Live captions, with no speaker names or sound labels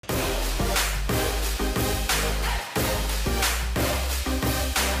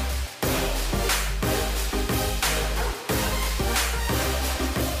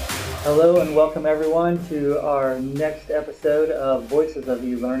Hello and welcome everyone to our next episode of Voices of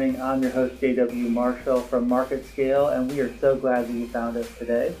E-Learning. I'm your host JW Marshall from MarketScale, and we are so glad that you found us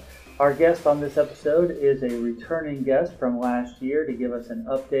today. Our guest on this episode is a returning guest from last year to give us an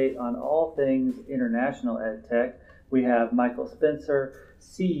update on all things international EdTech. We have Michael Spencer,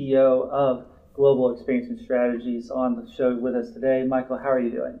 CEO of Global Expansion Strategies, on the show with us today. Michael, how are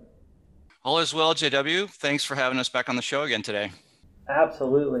you doing? All is well, JW. Thanks for having us back on the show again today.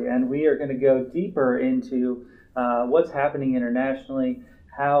 Absolutely, and we are going to go deeper into what's happening internationally,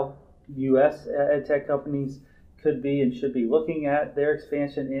 how U.S. EdTech companies could be and should be looking at their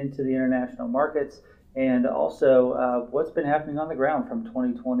expansion into the international markets, and also what's been happening on the ground from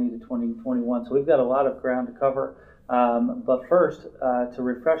 2020 to 2021. So we've got a lot of ground to cover. But first, to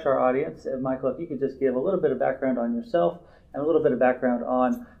refresh our audience, Michael, if you could just give a little bit of background on yourself and a little bit of background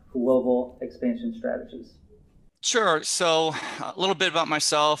on Global Expansion Strategies. Sure. So a little bit about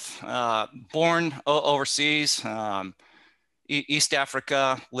myself. Born overseas, East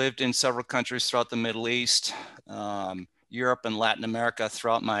Africa, lived in several countries throughout the Middle East, Europe and Latin America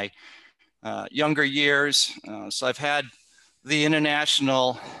throughout my younger years. So I've had the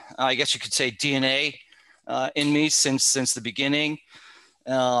international, I guess you could say, DNA in me since the beginning.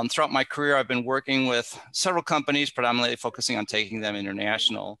 Throughout my career, I've been working with several companies, predominantly focusing on taking them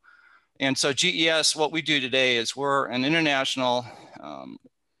international. And so GES, what we do today is we're an international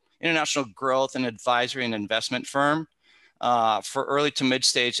growth and advisory and investment firm for early to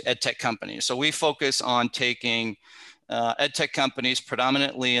mid-stage EdTech companies. So we focus on taking EdTech companies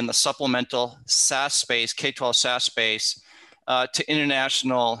predominantly in the supplemental SaaS space, K-12 SaaS space, to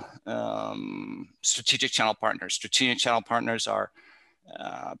international strategic channel partners. Strategic channel partners are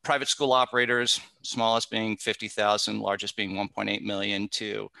private school operators, smallest being 50,000, largest being 1.8 million,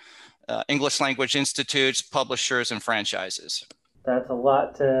 to English language institutes, publishers, and franchises. That's a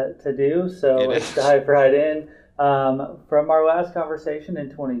lot to do, so let's dive right in. From our last conversation in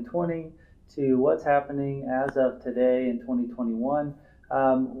 2020 to what's happening as of today in 2021,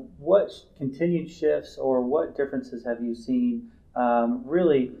 what continued shifts or what differences have you seen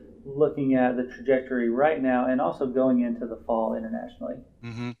really looking at the trajectory right now and also going into the fall internationally?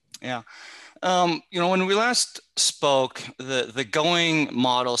 Mm-hmm. Yeah. When we last spoke, the going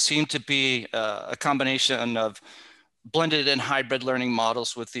model seemed to be a combination of blended and hybrid learning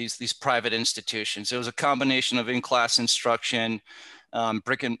models with these private institutions. It was a combination of in-class instruction,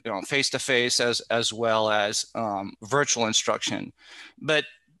 brick and face-to-face, as well as virtual instruction. But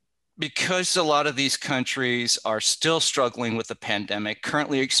because a lot of these countries are still struggling with the pandemic,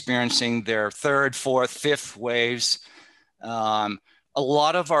 currently experiencing their third, fourth, fifth waves, a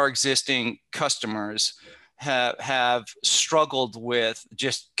lot of our existing customers have struggled with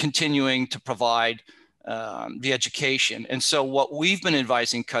just continuing to provide the education. And so what we've been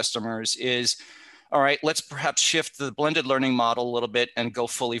advising customers is, all right, let's perhaps shift the blended learning model a little bit and go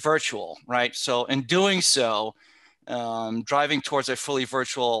fully virtual, right? So in doing so, driving towards a fully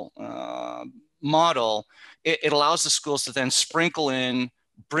virtual model, it allows the schools to then sprinkle in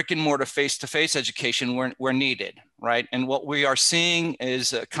brick and mortar face-to-face education where needed, right? And what we are seeing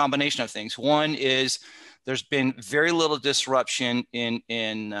is a combination of things. One is there's been very little disruption in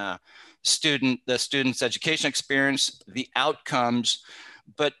the student's education experience, the outcomes.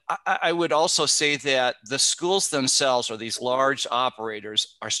 But I would also say that the schools themselves, or these large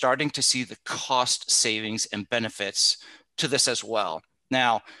operators, are starting to see the cost savings and benefits to this as well.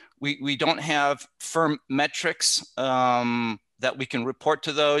 Now, we don't have firm metrics that we can report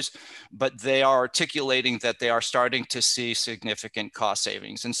to those, but they are articulating that they are starting to see significant cost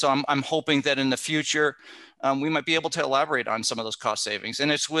savings. And so I'm hoping that in the future, we might be able to elaborate on some of those cost savings.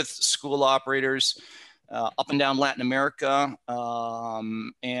 And it's with school operators up and down Latin America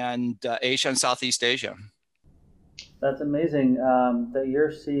and Asia and Southeast Asia. That's amazing that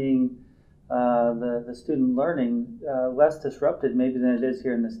you're seeing the student learning less disrupted maybe than it is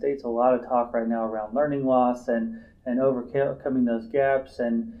here in the States. A lot of talk right now around learning loss and overcoming those gaps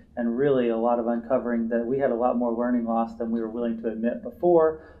and really a lot of uncovering that we had a lot more learning loss than we were willing to admit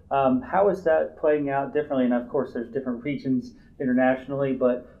before. How is that playing out differently? And of course, there's different regions internationally,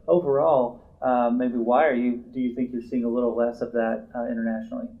 but overall, maybe do you think you're seeing a little less of that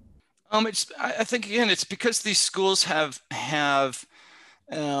internationally? I think again, it's because these schools have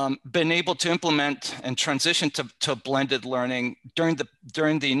been able to implement and transition to blended learning during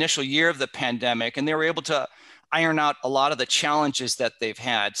the initial year of the pandemic, and they were able to iron out a lot of the challenges that they've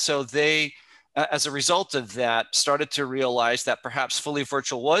had. So they, as a result of that, started to realize that perhaps fully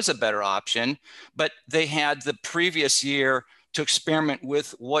virtual was a better option, but they had the previous year to experiment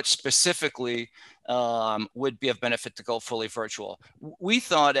with what specifically would be of benefit to go fully virtual. We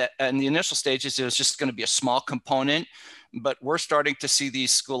thought in the initial stages it was just going to be a small component, but we're starting to see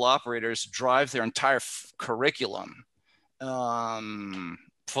these school operators drive their entire curriculum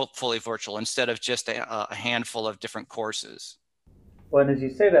fully virtual instead of just a handful of different courses. Well, and as you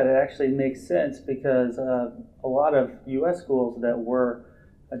say that, it actually makes sense because a lot of U.S. schools that were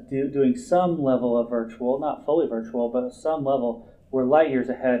doing some level of virtual, not fully virtual, but some level, were light years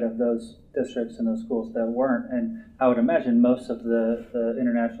ahead of those districts and those schools that weren't. And I would imagine most of the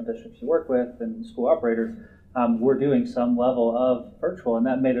international districts you work with and school operators were doing some level of virtual, and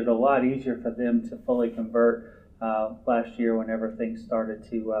that made it a lot easier for them to fully convert last year whenever things started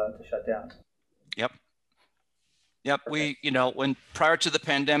to shut down. Yep. Yep. Okay. When prior to the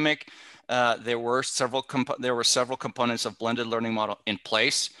pandemic, there were several components of blended learning model in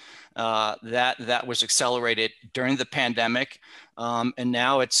place. That was accelerated during the pandemic, and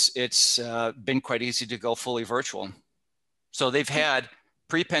now it's been quite easy to go fully virtual. So they've had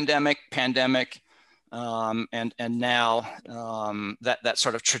pre-pandemic, pandemic, and now that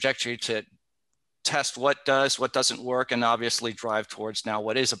sort of trajectory to test what does, what doesn't work, and obviously drive towards now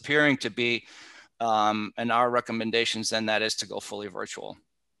what is appearing to be, and our recommendations then that is to go fully virtual.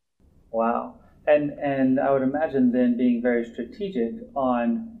 Wow. And I would imagine then being very strategic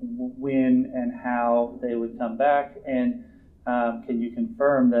on when and how they would come back. And can you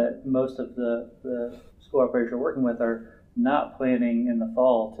confirm that most of the school operators you're working with are not planning in the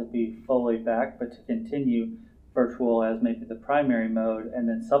fall to be fully back, but to continue virtual as maybe the primary mode and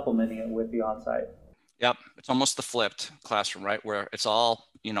then supplementing it with the on-site? Yep, it's almost the flipped classroom, right? Where it's all,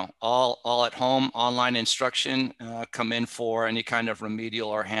 all at home, online instruction, come in for any kind of remedial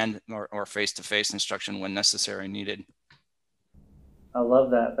or or face-to-face instruction when necessary and needed. I love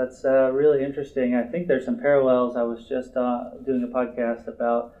that. That's really interesting. I think there's some parallels. I was just doing a podcast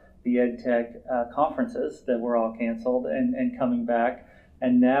about the EdTech conferences that were all canceled and coming back.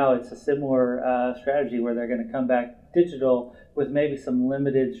 And now it's a similar strategy where they're going to come back digital with maybe some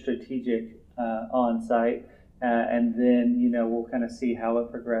limited strategic on-site, and then we'll kind of see how it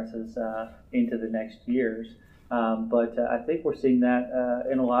progresses into the next years. But I think we're seeing that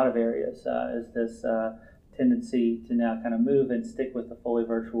in a lot of areas. Is this tendency to now kind of move and stick with the fully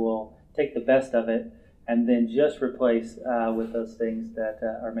virtual, take the best of it, and then just replace with those things that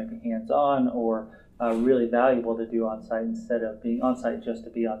are maybe hands-on or really valuable to do on-site instead of being on-site just to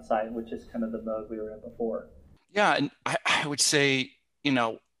be on-site, which is kind of the mode we were in before. Yeah, and I would say,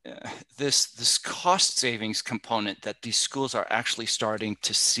 this cost savings component that these schools are actually starting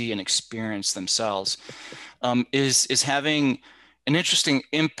to see and experience themselves is having an interesting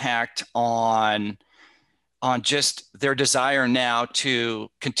impact on just their desire now to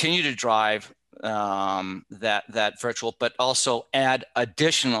continue to drive that virtual, but also add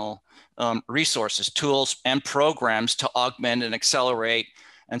additional resources, tools, and programs to augment and accelerate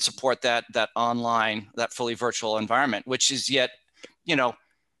and support that online, that fully virtual environment, which is yet,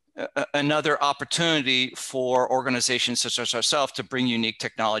 another opportunity for organizations such as ourselves to bring unique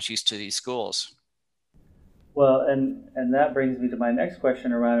technologies to these schools. Well, and that brings me to my next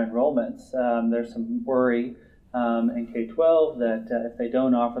question around enrollments. There's some worry in K-12 that if they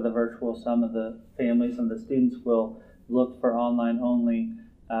don't offer the virtual, some of the families and the students will look for online-only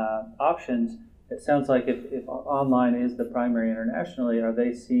options. It sounds like if online is the primary internationally, are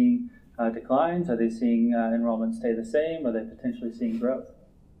they seeing declines? Are they seeing enrollment stay the same? Are they potentially seeing growth?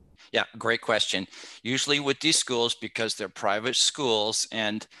 Yeah, great question. Usually with these schools, because they're private schools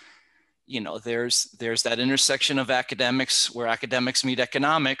and there's that intersection of academics where academics meet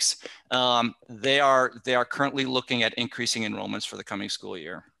economics. They are currently looking at increasing enrollments for the coming school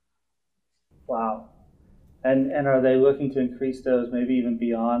year. Wow. And are they looking to increase those maybe even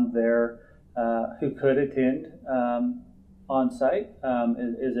beyond their who could attend on site?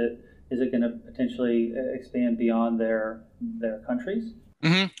 Is it going to potentially expand beyond their countries?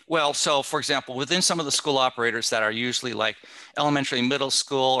 Mm-hmm. Well, so for example, within some of the school operators that are usually like elementary, middle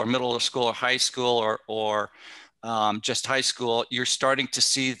school or high school or just high school, you're starting to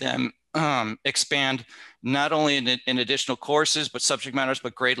see them expand not only in additional courses, but subject matters,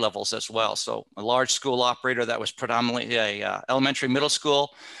 but grade levels as well. So a large school operator that was predominantly a elementary, middle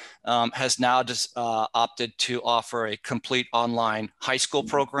school has now just opted to offer a complete online high school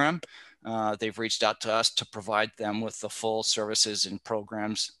program. They've reached out to us to provide them with the full services and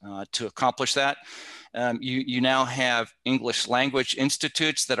programs to accomplish that. You now have English language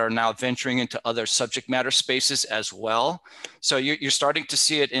institutes that are now venturing into other subject matter spaces as well. So you're starting to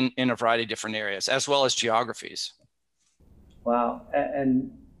see it in a variety of different areas, as well as geographies. Wow.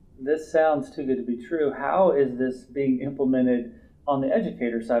 And this sounds too good to be true. How is this being implemented on the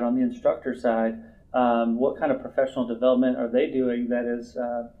educator side, on the instructor side? What kind of professional development are they doing that is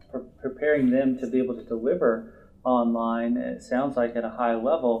preparing them to be able to deliver online? It sounds like at a high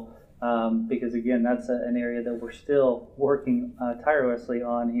level, because again, that's an area that we're still working tirelessly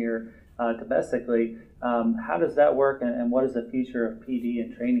on here domestically. How does that work, and what does the future of PD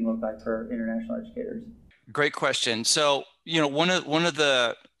and training look like for international educators? Great question. So, one of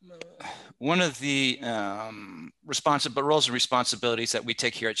the roles and responsibilities that we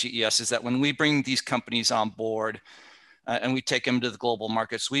take here at GES is that when we bring these companies on board and we take them to the global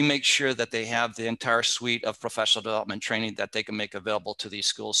markets, we make sure that they have the entire suite of professional development training that they can make available to these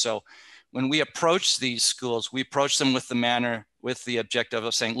schools. So when we approach these schools, we approach them with the objective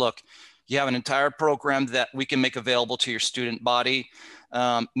of saying, look, you have an entire program that we can make available to your student body.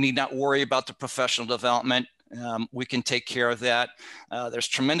 Need not worry about the professional development. We can take care of that. There's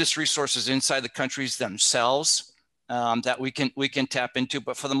tremendous resources inside the countries themselves that we can tap into.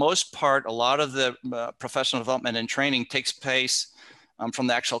 But for the most part, a lot of the professional development and training takes place from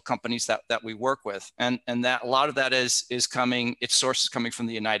the actual companies that we work with. And that a lot of that is coming, its source is coming from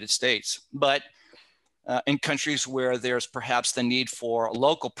the United States. But in countries where there's perhaps the need for a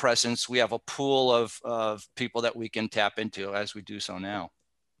local presence, we have a pool of people that we can tap into as we do so now.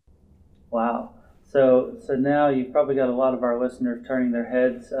 Wow. So now you've probably got a lot of our listeners turning their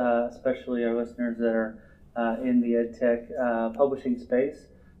heads, especially our listeners that are in the ed tech publishing space.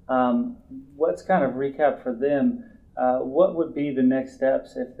 Let's kind of recap for them. What would be the next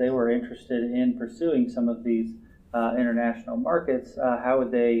steps if they were interested in pursuing some of these international markets? How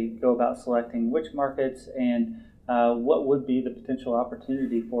would they go about selecting which markets, and what would be the potential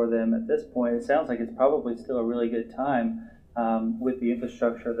opportunity for them at this point? It sounds like it's probably still a really good time with the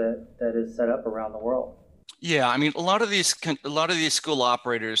infrastructure that is set up around the world. Yeah, I mean, a lot of these school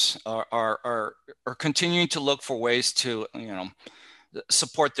operators are continuing to look for ways to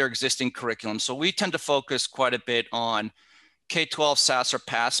support their existing curriculum. So we tend to focus quite a bit on K-12 SAS or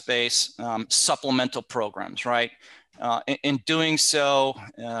PASS-based supplemental programs, right? In doing so,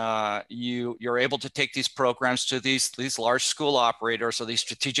 you're able to take these programs to these large school operators or these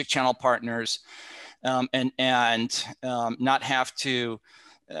strategic channel partners, and not have to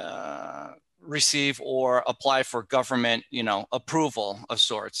receive or apply for government, approval of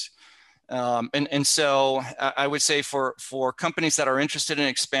sorts. And so I would say for companies that are interested in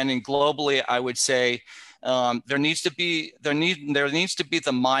expanding globally, I would say there needs to be the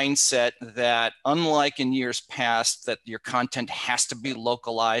mindset that, unlike in years past, that your content has to be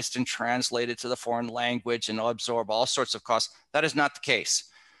localized and translated to the foreign language and absorb all sorts of costs. That is not the case.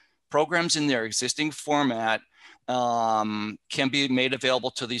 Programs in their existing format can be made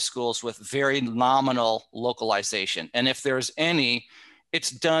available to these schools with very nominal localization. And if there's any,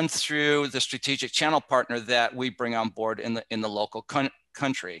 it's done through the strategic channel partner that we bring on board in the local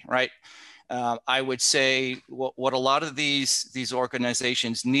country, right? I would say what a lot of these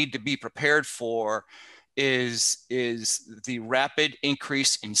organizations need to be prepared for is the rapid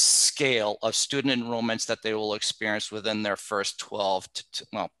increase in scale of student enrollments that they will experience within their first 12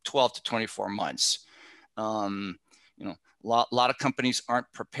 to 24 months. A lot of companies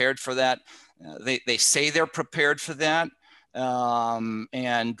aren't prepared for that. They say they're prepared for that.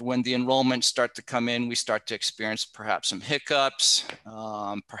 And when the enrollments start to come in, we start to experience perhaps some hiccups,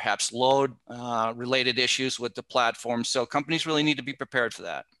 perhaps load related issues with the platform. So companies really need to be prepared for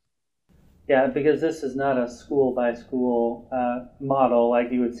that. Yeah, because this is not a school by school model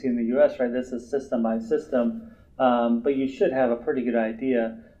like you would see in the US, right? This is system by system, but you should have a pretty good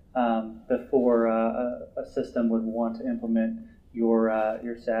idea before a system would want to implement your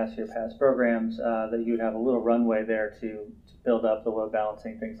SAS, your PASS programs, that you would have a little runway there to build up the load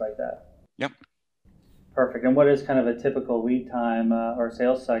balancing, things like that. Yep. Perfect. And what is kind of a typical lead time or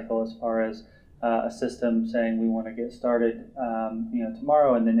sales cycle as far as a system saying we want to get started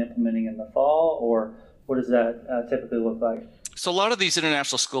tomorrow and then implementing in the fall, or what does that typically look like? So a lot of these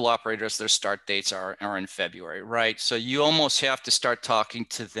international school operators, their start dates are in February, right? So you almost have to start talking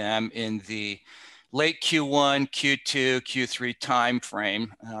to them in the late Q1, Q2, Q3 timeframe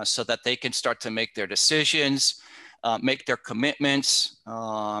so that they can start to make their decisions, make their commitments,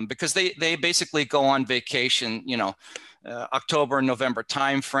 because they basically go on vacation, October, November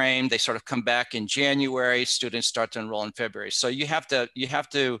timeframe. They sort of come back in January. Students start to enroll in February. So you have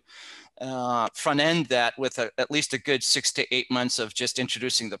to front end that with at least a good 6 to 8 months of just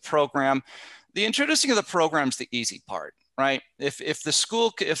introducing the program. The introducing of the program is the easy part, right? If the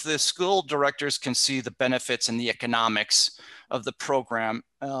school directors can see the benefits and the economics of the program.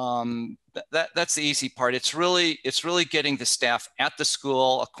 That's the easy part. It's really getting the staff at the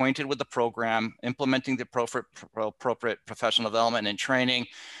school acquainted with the program, implementing the appropriate professional development and training,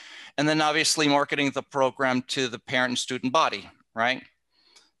 and then obviously marketing the program to the parent and student body, right?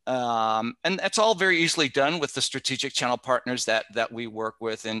 And that's all very easily done with the strategic channel partners that we work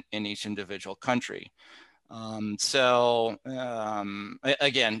with in each individual country.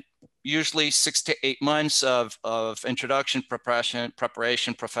 Again, usually 6 to 8 months of introduction,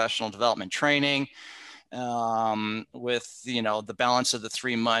 preparation, professional development training, with the balance of the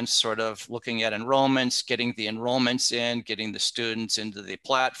 3 months sort of looking at enrollments, getting the enrollments in, getting the students into the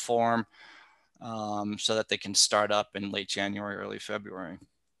platform, so that they can start up in late January, early February.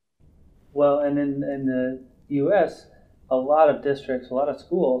 Well, and in the U.S., a lot of districts, a lot of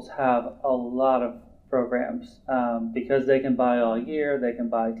schools have a lot of programs, because they can buy all year, they can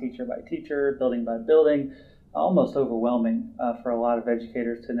buy teacher by teacher, building by building. Almost overwhelming for a lot of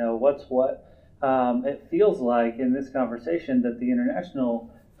educators to know what's what. It feels like in this conversation that the international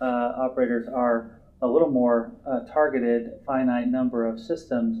operators are a little more targeted, finite number of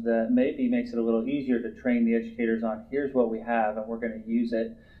systems that maybe makes it a little easier to train the educators on, here's what we have and we're going to use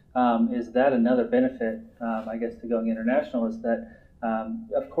it. Is that another benefit, I guess, to going international, is that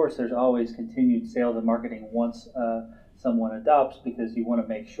of course there's always continued sales and marketing once someone adopts, because you want to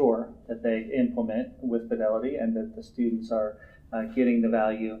make sure that they implement with fidelity and that the students are getting the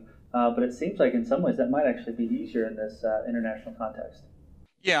value. But it seems like in some ways that might actually be easier in this international context.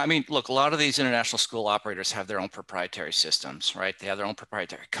 Yeah, I mean, look, a lot of these international school operators have their own proprietary systems, right? They have their own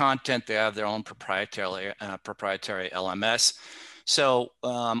proprietary content. They have their own proprietary LMS. So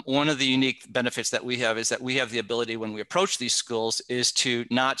one of the unique benefits that we have is that we have the ability, when we approach these schools, is to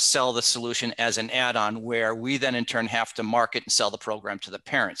not sell the solution as an add-on, where we then in turn have to market and sell the program to the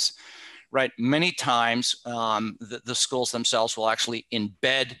parents, right? Many times the schools themselves will actually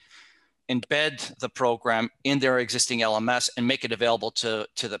embed the program in their existing LMS and make it available to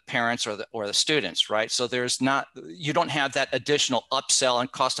the parents or the students, right? So you don't have that additional upsell and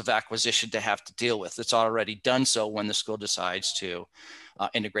cost of acquisition to have to deal with. It's already done so when the school decides to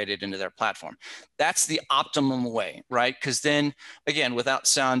integrate it into their platform. That's the optimum way, right? Because then, again, without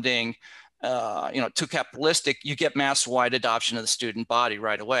sounding too capitalistic, you get mass-wide adoption of the student body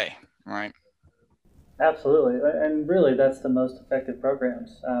right away, right? Absolutely, and really that's the most effective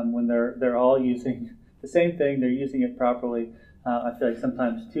programs, when they're all using the same thing, they're using it properly. I feel like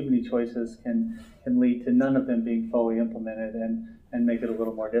sometimes too many choices can lead to none of them being fully implemented and make it a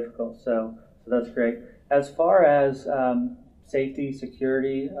little more difficult. So that's great. As far as safety,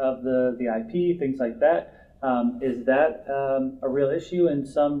 security of the IP, things like that, is that a real issue in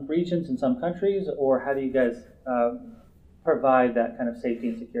some regions, in some countries, or how do you guys provide that kind of safety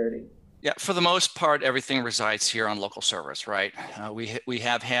and security? Yeah, for the most part, everything resides here on local servers, right? We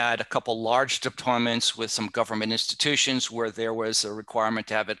have had a couple large deployments with some government institutions where there was a requirement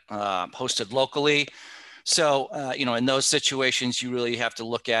to have it hosted locally. So, in those situations, you really have to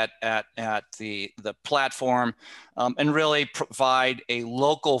look at the platform and really provide a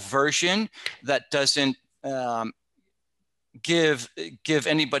local version that doesn't give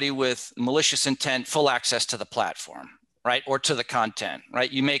anybody with malicious intent full access to the platform, right? Or to the content,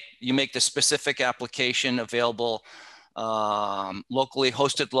 right? You make the specific application available locally,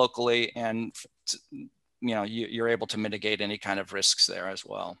 hosted locally, and you're able to mitigate any kind of risks there as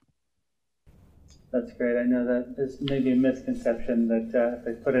well. That's great. I know that there's maybe a misconception that if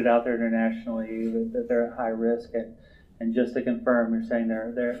they put it out there internationally, that they're at high risk, and just to confirm, you're saying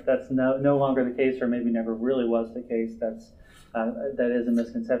that's no longer the case, or maybe never really was the case. That is a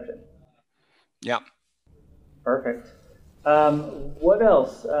misconception. Yeah. Perfect. What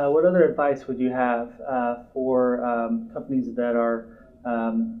else? What other advice would you have for companies that are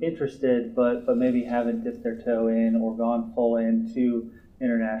interested but maybe haven't dipped their toe in or gone full into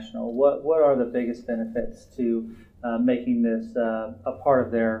international? What are the biggest benefits to making this a part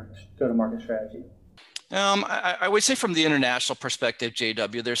of their go-to-market strategy? I would say from the international perspective,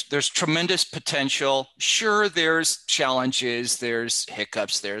 JW, there's tremendous potential. Sure, there's challenges, there's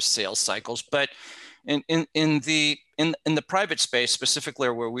hiccups, there's sales cycles, but in the private space, specifically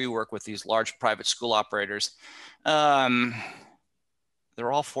where we work with these large private school operators, they're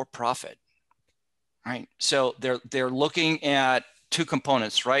all for profit, right? So they're looking at two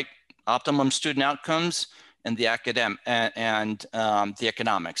components, right? Optimum student outcomes and the the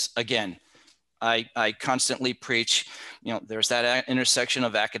economics. Again, I constantly preach, there's that intersection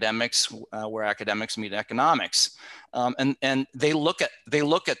of academics where academics meet economics, and they look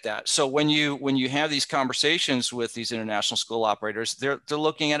at that. So when you have these conversations with these international school operators, they're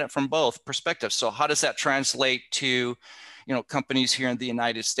looking at it from both perspectives. So how does that translate to companies here in the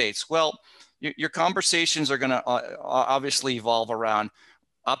United States? Well, your conversations are going to obviously evolve around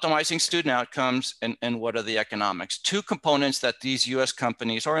optimizing student outcomes and what are the economics. Two components that these US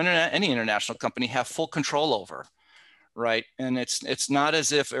companies or any international company have full control over, right? And it's not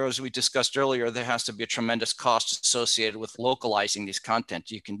as if, or as we discussed earlier, there has to be a tremendous cost associated with localizing these content.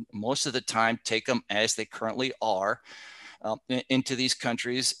 You can most of the time take them as they currently are into these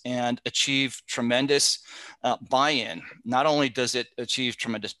countries and achieve tremendous buy-in. Not only does it achieve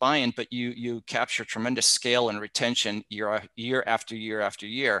tremendous buy-in, but you capture tremendous scale and retention year after year after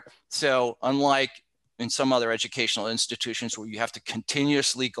year. So unlike in some other educational institutions where you have to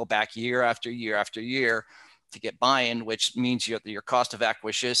continuously go back year after year after year to get buy-in, which means your cost of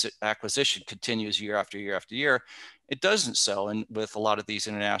acquisition continues year after year after year, it doesn't so. And with a lot of these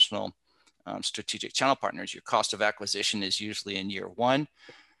international strategic channel partners, your cost of acquisition is usually in year one.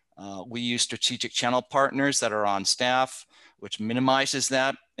 We use strategic channel partners that are on staff, which minimizes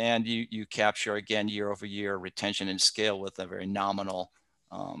that. And you capture, again, year over year retention and scale with a very nominal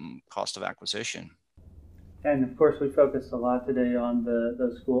cost of acquisition. And of course, we focused a lot today on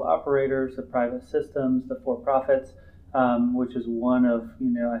the school operators, the private systems, the for-profits, which is one of,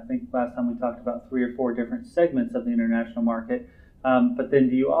 I think last time we talked about 3 or 4 different segments of the international market. But then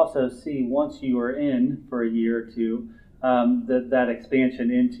do you also see, once you are in for a year or two, that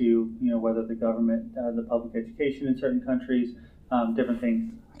expansion into, whether the government, the public education in certain countries, different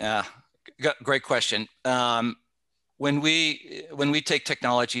things? Yeah, great question. When we take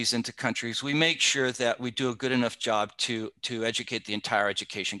technologies into countries, we make sure that we do a good enough job to educate the entire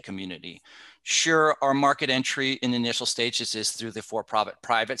education community. Sure, our market entry in the initial stages is through the for-profit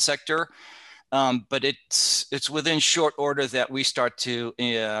private sector. But it's within short order that we start to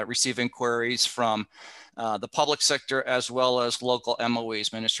receive inquiries from the public sector as well as local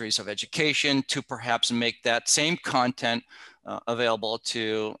MOEs, ministries of education, to perhaps make that same content available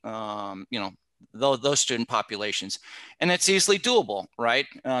to those student populations. And it's easily doable, right?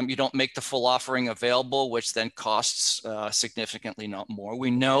 You don't make the full offering available, which then costs significantly more.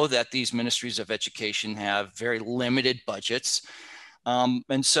 We know that these ministries of education have very limited budgets.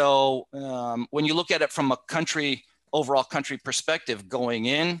 And so when you look at it from a overall country perspective, going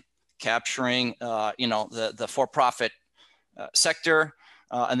in, capturing, the for-profit sector,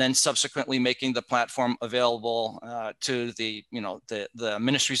 and then subsequently making the platform available to the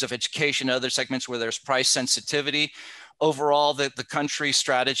ministries of education, other segments where there's price sensitivity. Overall, the country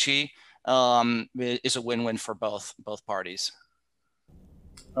strategy is a win-win for both parties.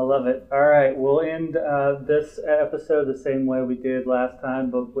 I love it. All right, we'll end this episode the same way we did last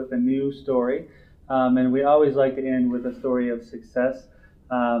time, but with a new story. And we always like to end with a story of success.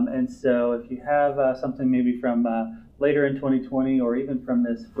 And so if you have something maybe from later in 2020 or even from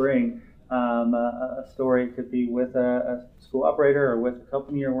this spring, a story could be with a school operator or with a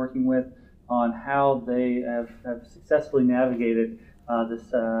company you're working with on how they have successfully navigated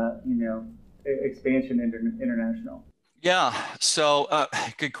this expansion international. Yeah, so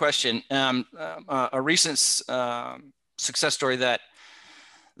good question. A recent success story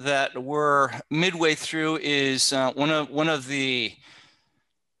that we're midway through is one of the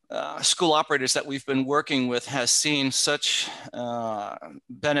school operators that we've been working with has seen such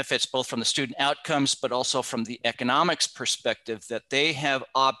benefits both from the student outcomes but also from the economics perspective that they have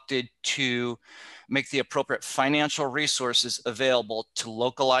opted to make the appropriate financial resources available to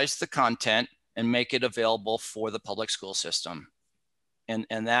localize the content and make it available for the public school system.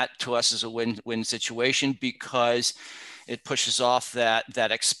 And that to us is a win-win situation because it pushes off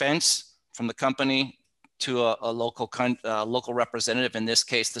that expense from the company to a local representative, in this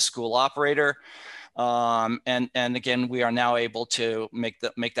case, the school operator. And again, we are now able to make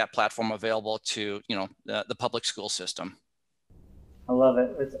that platform available to the public school system. I love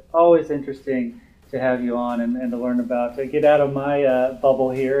it. It's always interesting to have you on and to learn about, to get out of my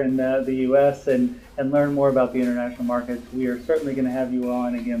bubble here in the US and learn more about the international markets. We are certainly going to have you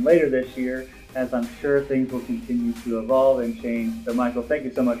on again later this year, as I'm sure things will continue to evolve and change. So Michael, thank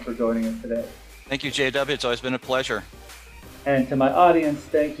you so much for joining us today. Thank you, JW. It's always been a pleasure. And to my audience,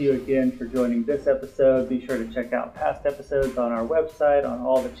 thank you again for joining this episode. Be sure to check out past episodes on our website, on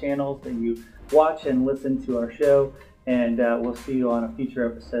all the channels that you watch and listen to our show. And we'll see you on a future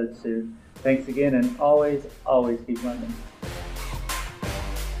episode soon. Thanks again, and always, always keep learning.